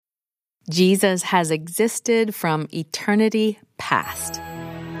Jesus has existed from eternity past.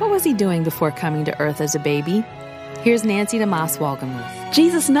 What was he doing before coming to earth as a baby? Here's Nancy DeMoss Walgemuth.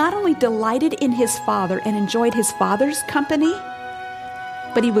 Jesus not only delighted in his Father and enjoyed his Father's company,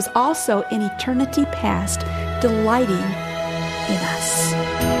 but he was also in eternity past delighting in us.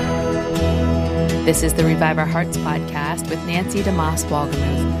 This is the Revive Our Hearts podcast with Nancy DeMoss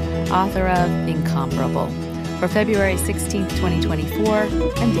Walgemuth, author of Incomparable. For February 16th, 2024,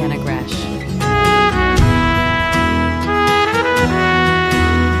 I'm Dana Gresh.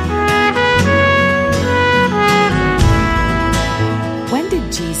 When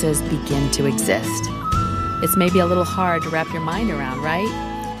did Jesus begin to exist? It's maybe a little hard to wrap your mind around, right?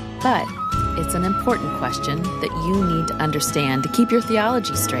 But it's an important question that you need to understand to keep your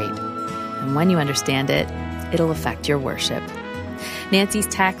theology straight. And when you understand it, it'll affect your worship. Nancy's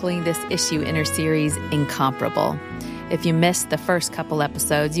tackling this issue in her series, Incomparable. If you missed the first couple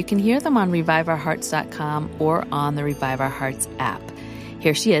episodes, you can hear them on ReviveOurHearts.com or on the Revive Our Hearts app.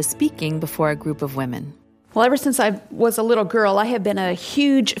 Here she is speaking before a group of women. Well, ever since I was a little girl, I have been a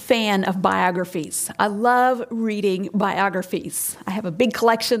huge fan of biographies. I love reading biographies. I have a big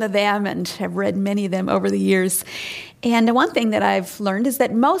collection of them and have read many of them over the years. And one thing that I've learned is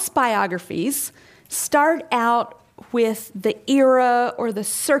that most biographies start out with the era or the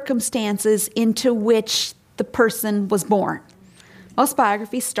circumstances into which the person was born. Most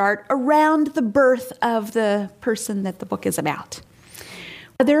biographies start around the birth of the person that the book is about.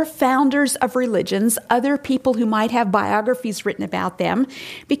 Other founders of religions, other people who might have biographies written about them,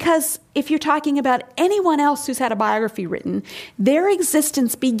 because if you're talking about anyone else who's had a biography written, their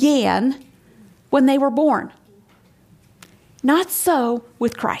existence began when they were born. Not so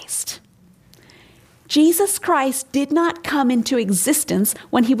with Christ. Jesus Christ did not come into existence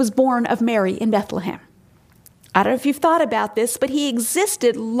when he was born of Mary in Bethlehem. I don't know if you've thought about this, but he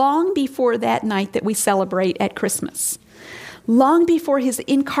existed long before that night that we celebrate at Christmas. Long before his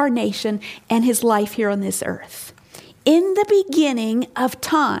incarnation and his life here on this earth. In the beginning of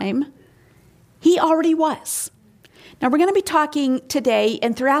time, he already was. Now, we're going to be talking today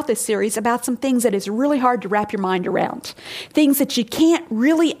and throughout this series about some things that is really hard to wrap your mind around. Things that you can't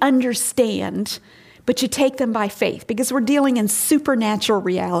really understand, but you take them by faith because we're dealing in supernatural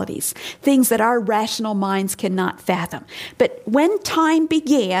realities, things that our rational minds cannot fathom. But when time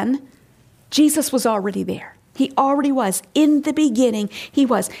began, Jesus was already there. He already was. In the beginning, he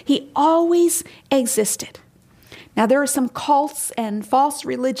was. He always existed. Now, there are some cults and false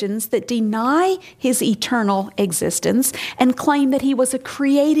religions that deny his eternal existence and claim that he was a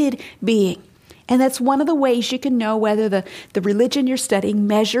created being. And that's one of the ways you can know whether the religion you're studying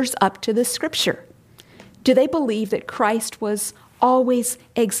measures up to the Scripture. Do they believe that Christ was always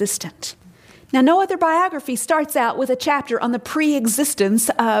existent? Now, no other biography starts out with a chapter on the pre-existence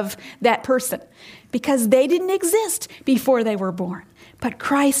of that person because they didn't exist before they were born. But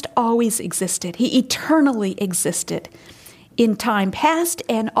Christ always existed. He eternally existed in time past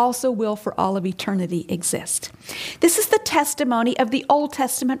and also will for all of eternity exist. This is the testimony of the Old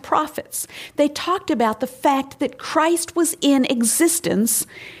Testament prophets. They talked about the fact that Christ was in existence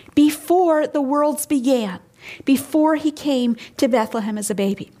before the worlds began, before he came to Bethlehem as a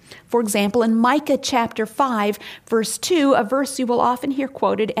baby. For example, in Micah chapter 5, verse 2, a verse you will often hear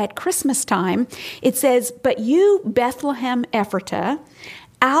quoted at Christmas time, it says, "But you, Bethlehem Ephratah,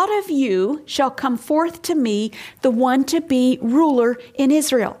 out of you shall come forth to me the one to be ruler in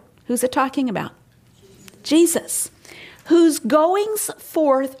Israel." Who's it talking about? Jesus. "Whose goings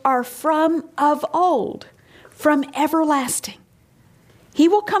forth are from of old, from everlasting." He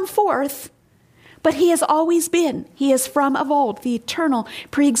will come forth, but he has always been. He is from of old, the eternal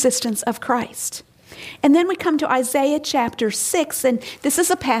preexistence of Christ. And then we come to Isaiah chapter 6, and this is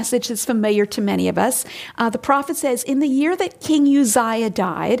a passage that's familiar to many of us. The prophet says, "In the year that King Uzziah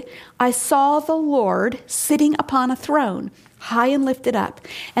died, I saw the Lord sitting upon a throne, high and lifted up,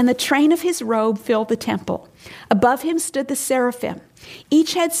 and the train of his robe filled the temple. Above him stood the seraphim.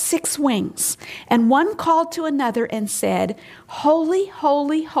 Each had 6 wings, and one called to another and said, 'Holy,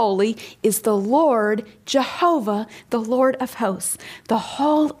 holy, holy is the Lord Jehovah, the Lord of hosts. The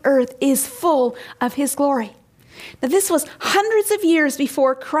whole earth is full of his glory.'" Now, this was hundreds of years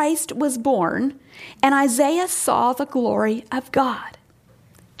before Christ was born, and Isaiah saw the glory of God,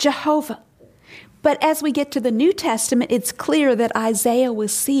 Jehovah. But as we get to the New Testament, it's clear that Isaiah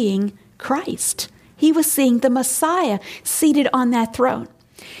was seeing Christ. He was seeing the Messiah seated on that throne.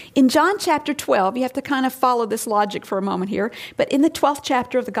 In John chapter 12, you have to kind of follow this logic for a moment here, but in the 12th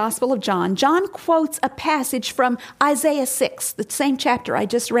chapter of the Gospel of John, John quotes a passage from Isaiah 6, the same chapter I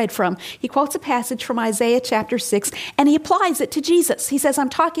just read from. He quotes a passage from Isaiah chapter 6, and he applies it to Jesus. He says, I'm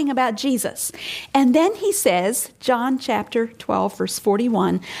talking about Jesus. And then he says, John chapter 12, verse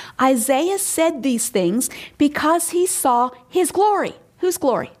 41, Isaiah said these things because he saw his glory. Whose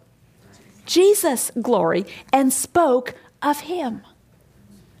glory? Jesus' glory, and spoke of him.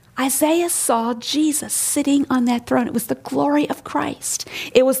 Isaiah saw Jesus sitting on that throne. It was the glory of Christ.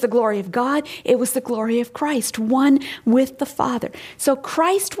 It was the glory of God. It was the glory of Christ, one with the Father. So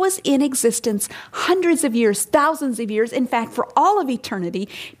Christ was in existence hundreds of years, thousands of years, in fact, for all of eternity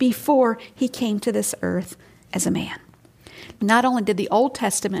before he came to this earth as a man. Not only did the Old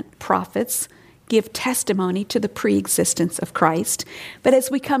Testament prophets give testimony to the pre-existence of Christ, but as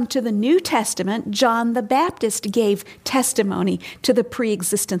we come to the New Testament, John the Baptist gave testimony to the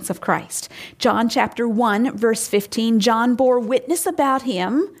pre-existence of Christ. John chapter 1, verse 15, John bore witness about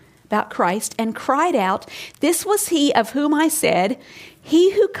him, about Christ, and cried out, "This was he of whom I said,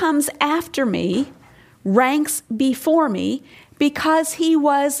 he who comes after me ranks before me, because he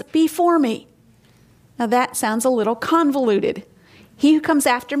was before me." Now that sounds a little convoluted. He who comes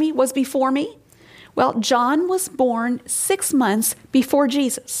after me was before me? Well, John was born 6 months before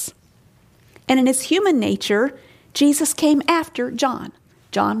Jesus. And in his human nature, Jesus came after John.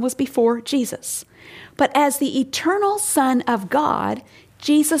 John was before Jesus. But as the eternal Son of God,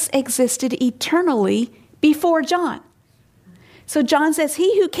 Jesus existed eternally before John. So John says,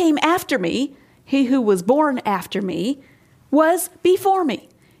 he who came after me, he who was born after me, was before me.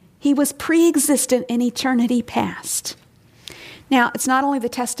 He was pre-existent in eternity past. Now, it's not only the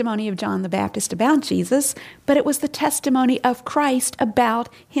testimony of John the Baptist about Jesus, but it was the testimony of Christ about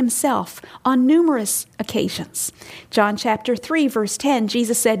himself on numerous occasions. John chapter 3, verse 10,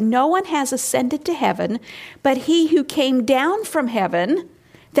 Jesus said, "No one has ascended to heaven, but he who came down from heaven,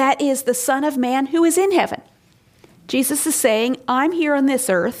 that is the Son of Man who is in heaven." Jesus is saying, I'm here on this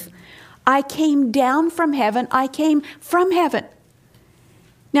earth. I came down from heaven. I came from heaven.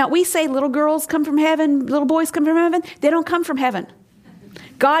 Now, we say little girls come from heaven, little boys come from heaven. They don't come from heaven.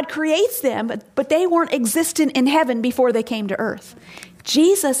 God creates them, but they weren't existent in heaven before they came to earth.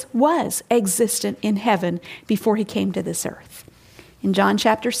 Jesus was existent in heaven before he came to this earth. In John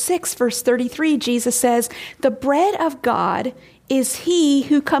chapter 6, verse 33, Jesus says, "The bread of God is he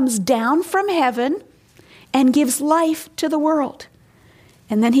who comes down from heaven and gives life to the world."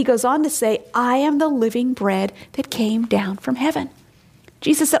 And then he goes on to say, "I am the living bread that came down from heaven."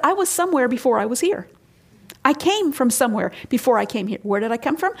 Jesus said, I was somewhere before I was here. I came from somewhere before I came here. Where did I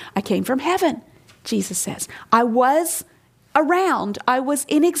come from? I came from heaven, Jesus says. I was around. I was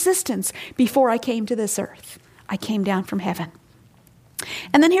in existence before I came to this earth. I came down from heaven.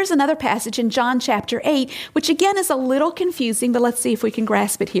 And then here's another passage in John chapter 8, which again is a little confusing, but let's see if we can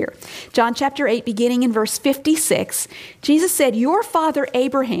grasp it here. John chapter 8, beginning in verse 56, Jesus said, "Your father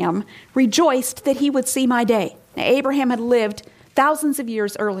Abraham rejoiced that he would see my day." Now, Abraham had lived thousands of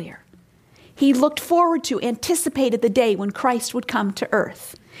years earlier. He looked forward to, anticipated the day when Christ would come to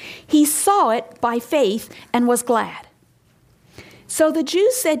earth. He saw it by faith and was glad. So the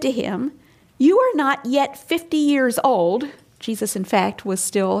Jews said to him, "You are not yet 50 years old." Jesus, in fact, was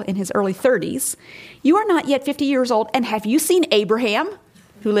still in his early 30s. "You are not yet 50 years old, and have you seen Abraham,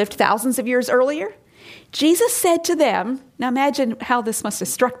 who lived thousands of years earlier?" Jesus said to them, now imagine how this must have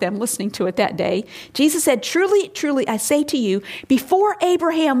struck them listening to it that day. Jesus said, "Truly, truly, I say to you, before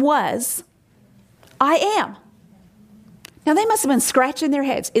Abraham was, I am." Now they must have been scratching their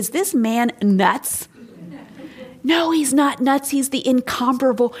heads. Is this man nuts? No, he's not nuts. He's the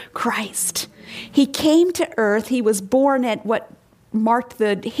incomparable Christ. He came to earth. He was born at what marked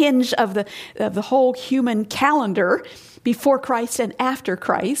the hinge of the whole human calendar, before Christ and after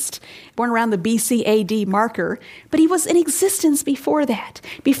Christ, born around the BC AD marker, but he was in existence before that.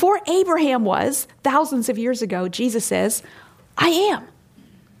 Before Abraham was, thousands of years ago, Jesus says, I am.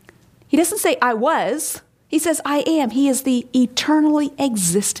 He doesn't say I was, he says I am. He is the eternally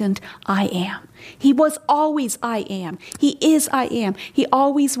existent I am. He was always I am. He is I am. He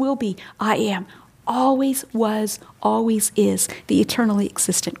always will be I am. Always was, always is the eternally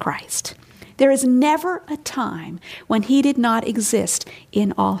existent Christ. There is never a time when he did not exist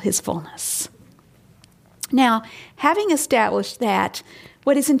in all his fullness. Now, having established that,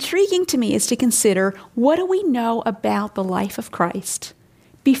 what is intriguing to me is to consider, what do we know about the life of Christ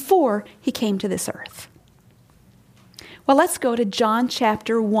before he came to this earth? Well, let's go to John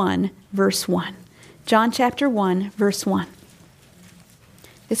chapter 1, verse 1. John chapter 1, verse 1.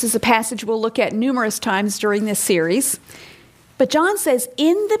 This is a passage we'll look at numerous times during this series. But John says,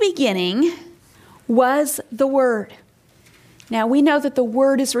 in the beginning was the Word. Now, we know that the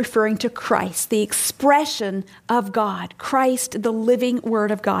Word is referring to Christ, the expression of God, Christ, the living Word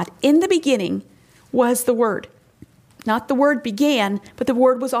of God. In the beginning was the Word. Not the Word began, but the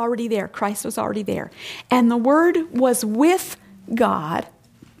Word was already there. Christ was already there. And the Word was with God,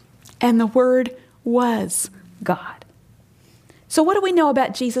 and the Word was God. So what do we know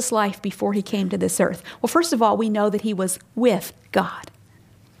about Jesus' life before he came to this earth? Well, first of all, we know that he was with God.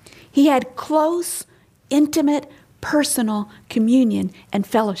 He had close, intimate, personal communion and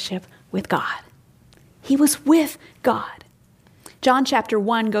fellowship with God. He was with God. John chapter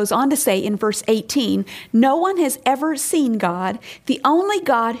 1 goes on to say in verse 18, no one has ever seen God, the only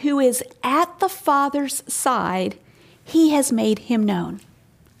God who is at the Father's side, he has made him known.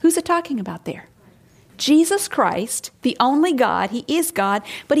 Who's it talking about there? Jesus Christ, the only God. He is God,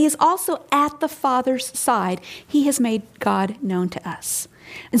 but he is also at the Father's side. He has made God known to us.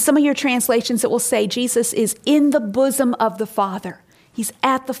 In some of your translations, it will say Jesus is in the bosom of the Father. He's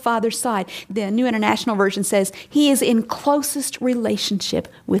at the Father's side. The New International Version says he is in closest relationship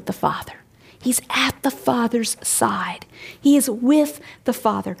with the Father. He's at the Father's side. He is with the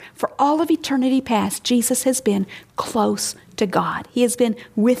Father. For all of eternity past, Jesus has been close to God. He has been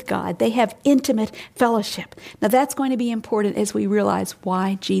with God. They have intimate fellowship. Now that's going to be important as we realize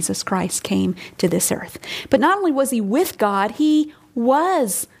why Jesus Christ came to this earth. But not only was he with God, he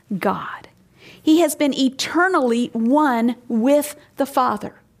was God. He has been eternally one with the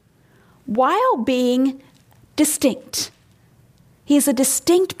Father while being distinct. He is a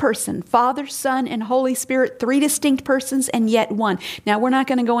distinct person, Father, Son, and Holy Spirit, three distinct persons and yet one. Now, we're not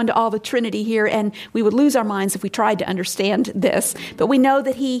going to go into all the Trinity here, and we would lose our minds if we tried to understand this, but we know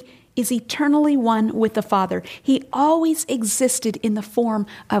that he is eternally one with the Father. He always existed in the form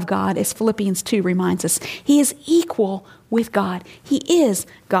of God, as Philippians 2 reminds us. He is equal with God. He is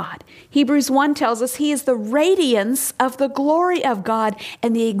God. Hebrews 1 tells us he is the radiance of the glory of God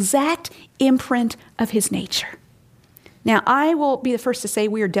and the exact imprint of his nature. Now, I will be the first to say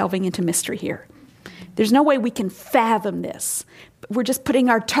we are delving into mystery here. There's no way we can fathom this. We're just putting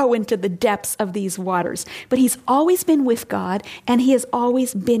our toe into the depths of these waters. But he's always been with God, and he has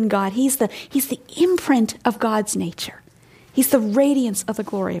always been God. He's the imprint of God's nature. He's the radiance of the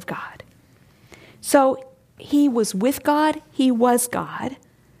glory of God. So he was with God, he was God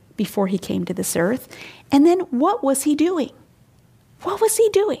before he came to this earth. And then what was he doing? What was he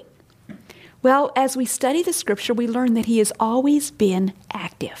doing? Well, as we study the scripture, we learn that he has always been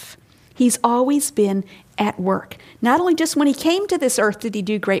active. He's always been at work. Not only just when he came to this earth did he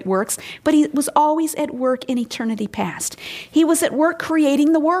do great works, but he was always at work in eternity past. He was at work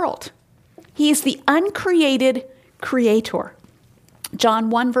creating the world. He is the uncreated creator.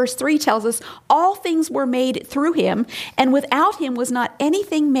 John 1 verse 3 tells us, all things were made through him, and without him was not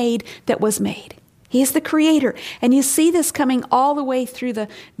anything made that was made. He is the creator. And you see this coming all the way through the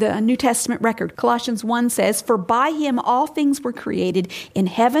New Testament record. Colossians 1 says, for by him all things were created in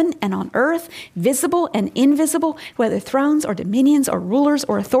heaven and on earth, visible and invisible, whether thrones or dominions or rulers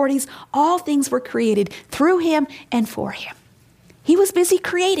or authorities, all things were created through him and for him. He was busy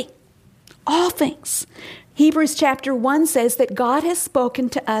creating all things. Hebrews chapter 1 says that God has spoken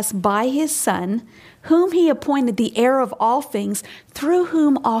to us by his Son, whom he appointed the heir of all things, through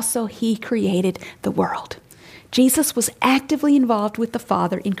whom also he created the world. Jesus was actively involved with the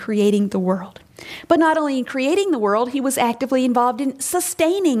Father in creating the world. But not only in creating the world, he was actively involved in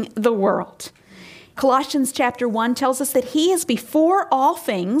sustaining the world. Colossians chapter 1 tells us that he is before all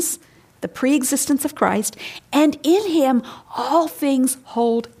things, the pre-existence of Christ, and in him all things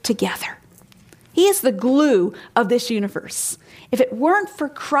hold together. He is the glue of this universe. If it weren't for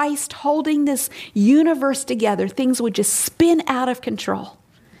Christ holding this universe together, things would just spin out of control.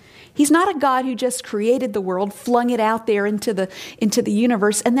 He's not a God who just created the world, flung it out there into the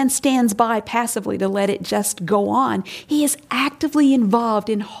universe, and then stands by passively to let it just go on. He is actively involved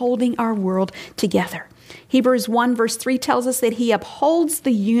in holding our world together. Hebrews 1 verse 3 tells us that he upholds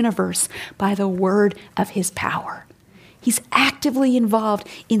the universe by the word of his power. He's actively involved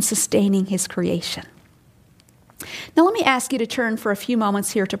in sustaining his creation. Now let me ask you to turn for a few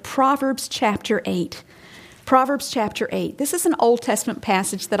moments here to Proverbs chapter 8. Proverbs chapter 8. This is an Old Testament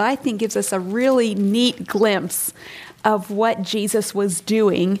passage that I think gives us a really neat glimpse of what Jesus was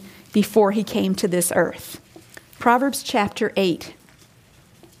doing before he came to this earth. Proverbs chapter 8.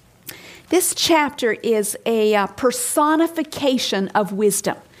 This chapter is a personification of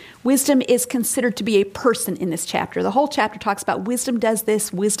wisdom. Wisdom is considered to be a person in this chapter. The whole chapter talks about wisdom does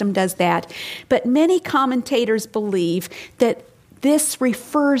this, wisdom does that. But many commentators believe that this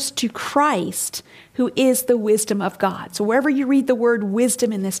refers to Christ, who is the wisdom of God. So wherever you read the word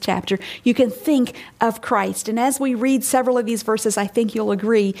wisdom in this chapter, you can think of Christ. And as we read several of these verses, I think you'll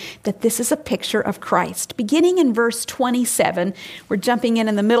agree that this is a picture of Christ. Beginning in verse 27, we're jumping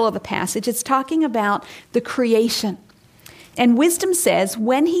in the middle of the passage. It's talking about the creation. And wisdom says,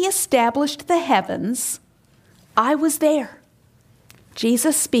 when he established the heavens, I was there.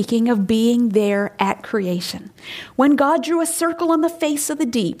 Jesus speaking of being there at creation. When God drew a circle on the face of the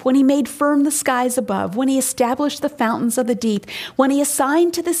deep, when he made firm the skies above, when he established the fountains of the deep, when he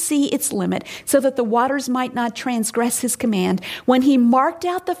assigned to the sea its limit so that the waters might not transgress his command, when he marked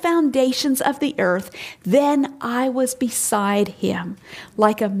out the foundations of the earth, then I was beside him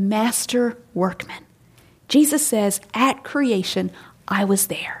like a master workman. Jesus says, at creation, I was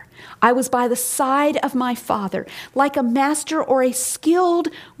there. I was by the side of my Father, like a master or a skilled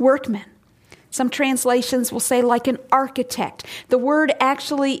workman. Some translations will say like an architect. The word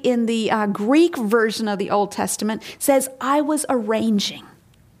actually in the Greek version of the Old Testament says, I was arranging.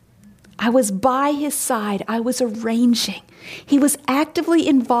 I was by his side. I was arranging. He was actively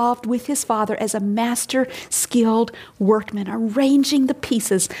involved with his Father as a master, skilled workman, arranging the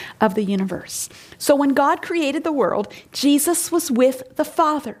pieces of the universe. So when God created the world, Jesus was with the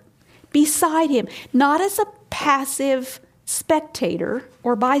Father, beside him, not as a passive spectator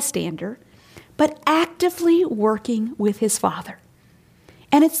or bystander, but actively working with his Father.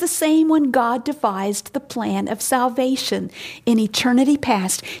 And it's the same when God devised the plan of salvation in eternity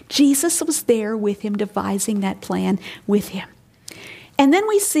past. Jesus was there with him, devising that plan with him. And then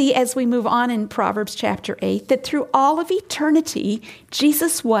we see, as we move on in Proverbs chapter 8, that through all of eternity,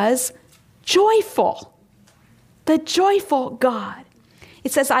 Jesus was joyful, the joyful God.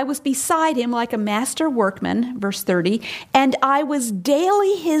 It says, I was beside him like a master workman, verse 30, and I was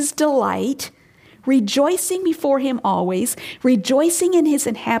daily his delight, rejoicing before him always, rejoicing in his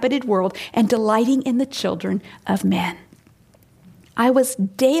inhabited world, and delighting in the children of men. I was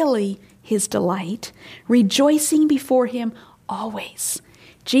daily his delight, rejoicing before him always.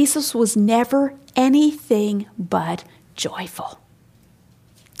 Jesus was never anything but joyful.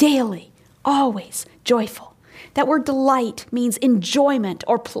 Daily, always joyful. That word delight means enjoyment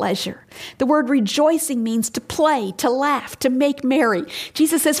or pleasure. The word rejoicing means to play, to laugh, to make merry.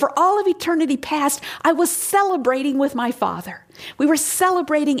 Jesus says, for all of eternity past, I was celebrating with my Father. We were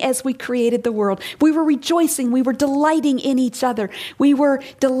celebrating as we created the world. We were rejoicing. We were delighting in each other. We were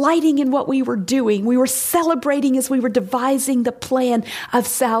delighting in what we were doing. We were celebrating as we were devising the plan of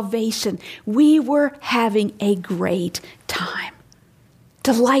salvation. We were having a great time.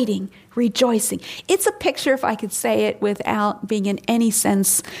 Delighting, rejoicing. It's a picture, if I could say it without being in any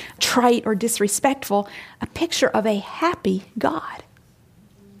sense trite or disrespectful, a picture of a happy God,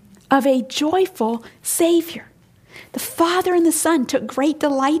 of a joyful Savior. The Father and the Son took great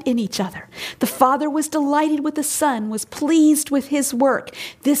delight in each other. The Father was delighted with the Son, was pleased with his work.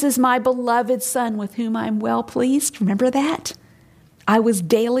 This is my beloved Son with whom I'm well pleased. Remember that? I was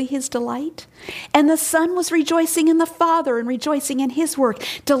daily his delight. And the Son was rejoicing in the Father and rejoicing in his work,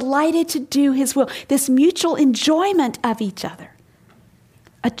 delighted to do his will. This mutual enjoyment of each other.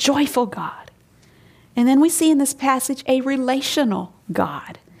 A joyful God. And then we see in this passage a relational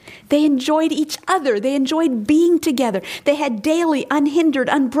God. They enjoyed each other. They enjoyed being together. They had daily, unhindered,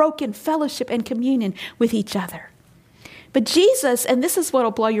 unbroken fellowship and communion with each other. But Jesus, and this is what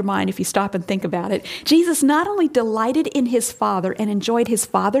will blow your mind if you stop and think about it, Jesus not only delighted in his Father and enjoyed his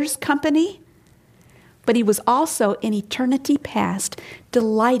Father's company, but he was also in eternity past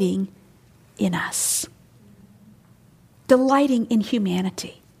delighting in us, delighting in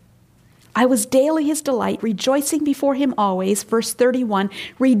humanity. I was daily his delight, rejoicing before him always, verse 31,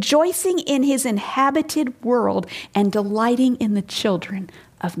 rejoicing in his inhabited world and delighting in the children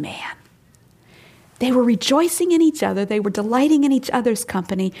of man. They were rejoicing in each other. They were delighting in each other's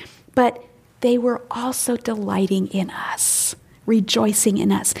company, but they were also delighting in us, rejoicing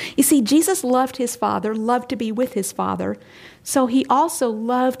in us. You see, Jesus loved his Father, loved to be with his Father, so he also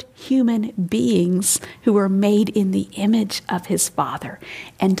loved human beings who were made in the image of his Father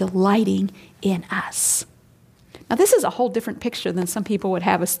and delighting in us. Now, this is a whole different picture than some people would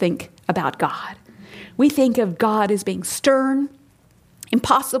have us think about God. We think of God as being stern,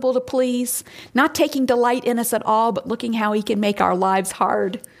 impossible to please, not taking delight in us at all, but looking how he can make our lives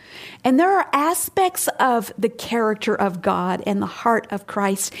hard. And there are aspects of the character of God and the heart of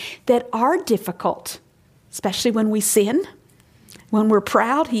Christ that are difficult, especially when we sin. When we're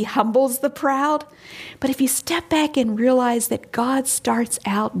proud, he humbles the proud. But if you step back and realize that God starts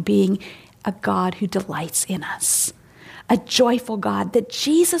out being a God who delights in us, a joyful God, that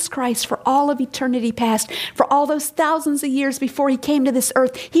Jesus Christ, for all of eternity past, for all those thousands of years before he came to this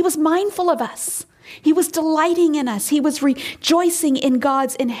earth, he was mindful of us. He was delighting in us. He was rejoicing in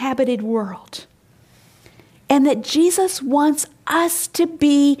God's inhabited world. And that Jesus wants us to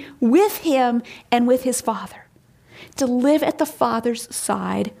be with him and with his Father, to live at the Father's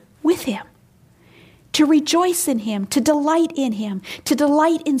side with him, to rejoice in him, to delight in him, to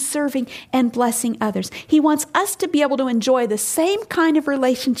delight in serving and blessing others. He wants us to be able to enjoy the same kind of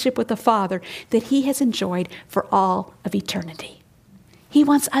relationship with the Father that he has enjoyed for all of eternity. He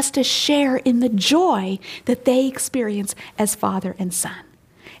wants us to share in the joy that they experience as Father and Son.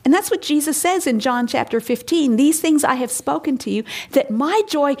 And that's what Jesus says in John chapter 15. These things I have spoken to you, that my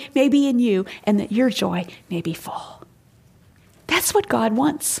joy may be in you and that your joy may be full. That's what God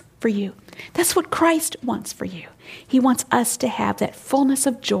wants for you. That's what Christ wants for you. He wants us to have that fullness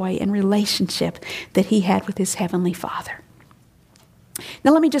of joy and relationship that he had with his heavenly Father.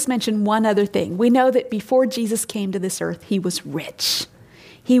 Now let me just mention one other thing. We know that before Jesus came to this earth, he was rich.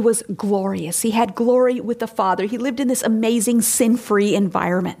 He was glorious. He had glory with the Father. He lived in this amazing sin-free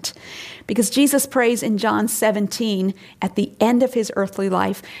environment. Because Jesus prays in John 17 at the end of his earthly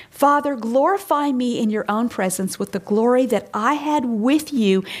life, Father, glorify me in your own presence with the glory that I had with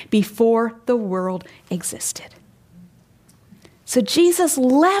you before the world existed. So Jesus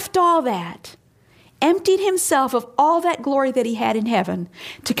left all that, emptied himself of all that glory that he had in heaven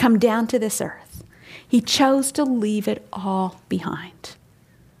to come down to this earth. He chose to leave it all behind.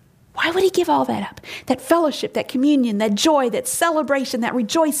 Why would he give all that up? That fellowship, that communion, that joy, that celebration, that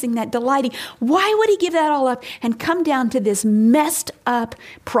rejoicing, that delighting. Why would he give that all up and come down to this messed up,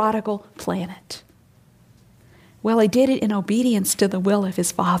 prodigal planet? Well, he did it in obedience to the will of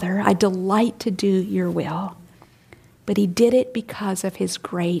his Father. I delight to do your will. But he did it because of his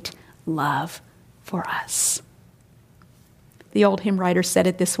great love for us. The old hymn writer said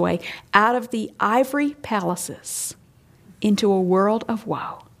it this way, out of the ivory palaces into a world of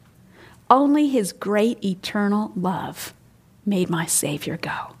woe, only his great eternal love made my Savior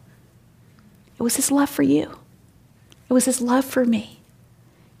go. It was his love for you. It was his love for me.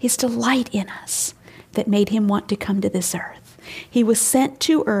 His delight in us that made him want to come to this earth. He was sent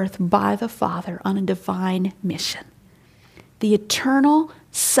to earth by the Father on a divine mission. The eternal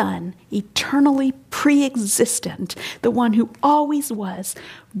Son, eternally pre-existent, the one who always was,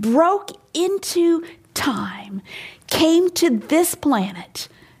 broke into time, came to this planet.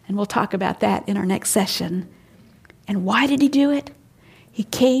 And we'll talk about that in our next session. And why did he do it? He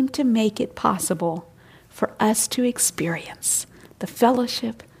came to make it possible for us to experience the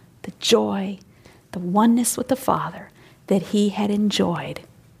fellowship, the joy, the oneness with the Father that he had enjoyed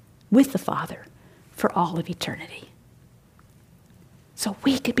with the Father for all of eternity. So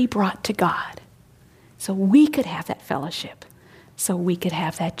we could be brought to God. So we could have that fellowship. So we could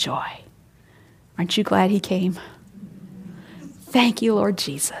have that joy. Aren't you glad he came? Thank you, Lord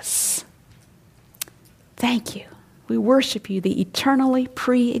Jesus. Thank you. We worship you, the eternally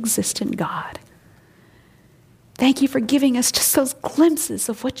pre-existent God. Thank you for giving us just those glimpses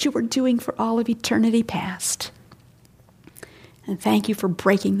of what you were doing for all of eternity past. And thank you for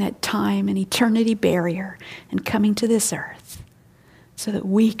breaking that time and eternity barrier and coming to this earth so that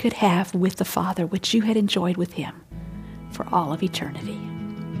we could have with the Father what you had enjoyed with him for all of eternity.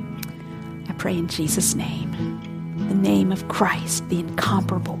 I pray in Jesus' name. The name of Christ, the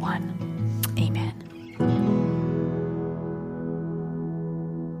incomparable one. Amen.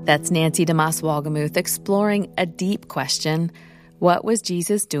 That's Nancy DeMoss Wolgemuth exploring a deep question. What was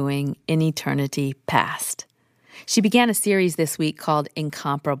Jesus doing in eternity past? She began a series this week called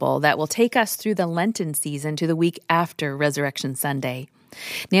Incomparable that will take us through the Lenten season to the week after Resurrection Sunday.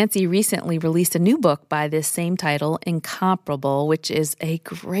 Nancy recently released a new book by this same title, Incomparable, which is a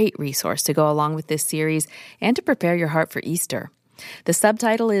great resource to go along with this series and to prepare your heart for Easter. The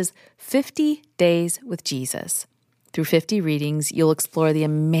subtitle is 50 Days with Jesus. Through 50 readings, you'll explore the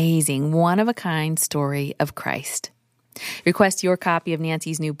amazing, one-of-a-kind story of Christ. Request your copy of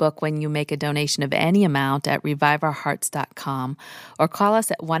Nancy's new book when you make a donation of any amount at reviveourhearts.com or call us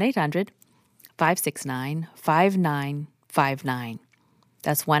at 1-800-569-5959.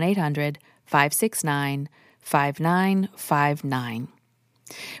 That's 1-800-569-5959.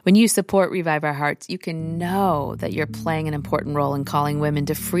 When you support Revive Our Hearts, you can know that you're playing an important role in calling women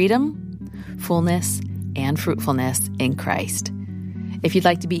to freedom, fullness, and fruitfulness in Christ. If you'd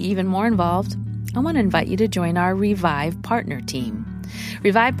like to be even more involved, I want to invite you to join our Revive Partner team.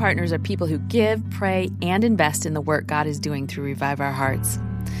 Revive Partners are people who give, pray, and invest in the work God is doing through Revive Our Hearts.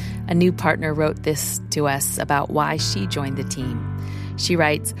 A new partner wrote this to us about why she joined the team. She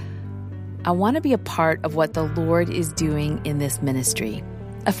writes, I want to be a part of what the Lord is doing in this ministry.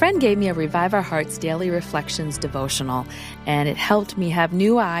 A friend gave me a Revive Our Hearts Daily Reflections devotional, and it helped me have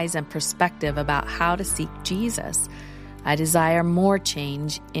new eyes and perspective about how to seek Jesus. I desire more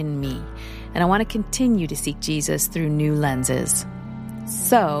change in me, and I want to continue to seek Jesus through new lenses.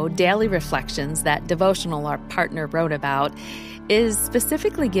 So, Daily Reflections, that devotional our partner wrote about, is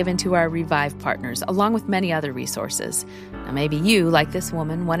specifically given to our Revive partners, along with many other resources. Now, maybe you, like this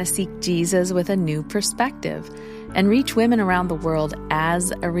woman, want to seek Jesus with a new perspective and reach women around the world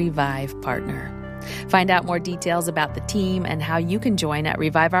as a Revive partner. Find out more details about the team and how you can join at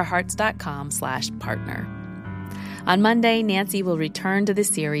reviveourhearts.com/partner. On Monday, Nancy will return to the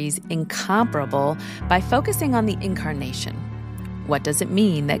series Incomparable by focusing on the incarnation. What does it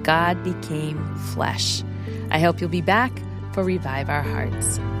mean that God became flesh? I hope you'll be back for Revive Our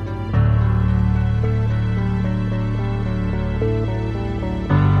Hearts.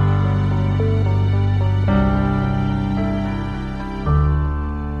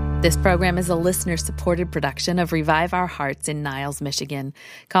 This program is a listener-supported production of Revive Our Hearts in Niles, Michigan,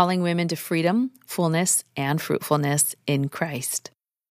 calling women to freedom, fullness, and fruitfulness in Christ.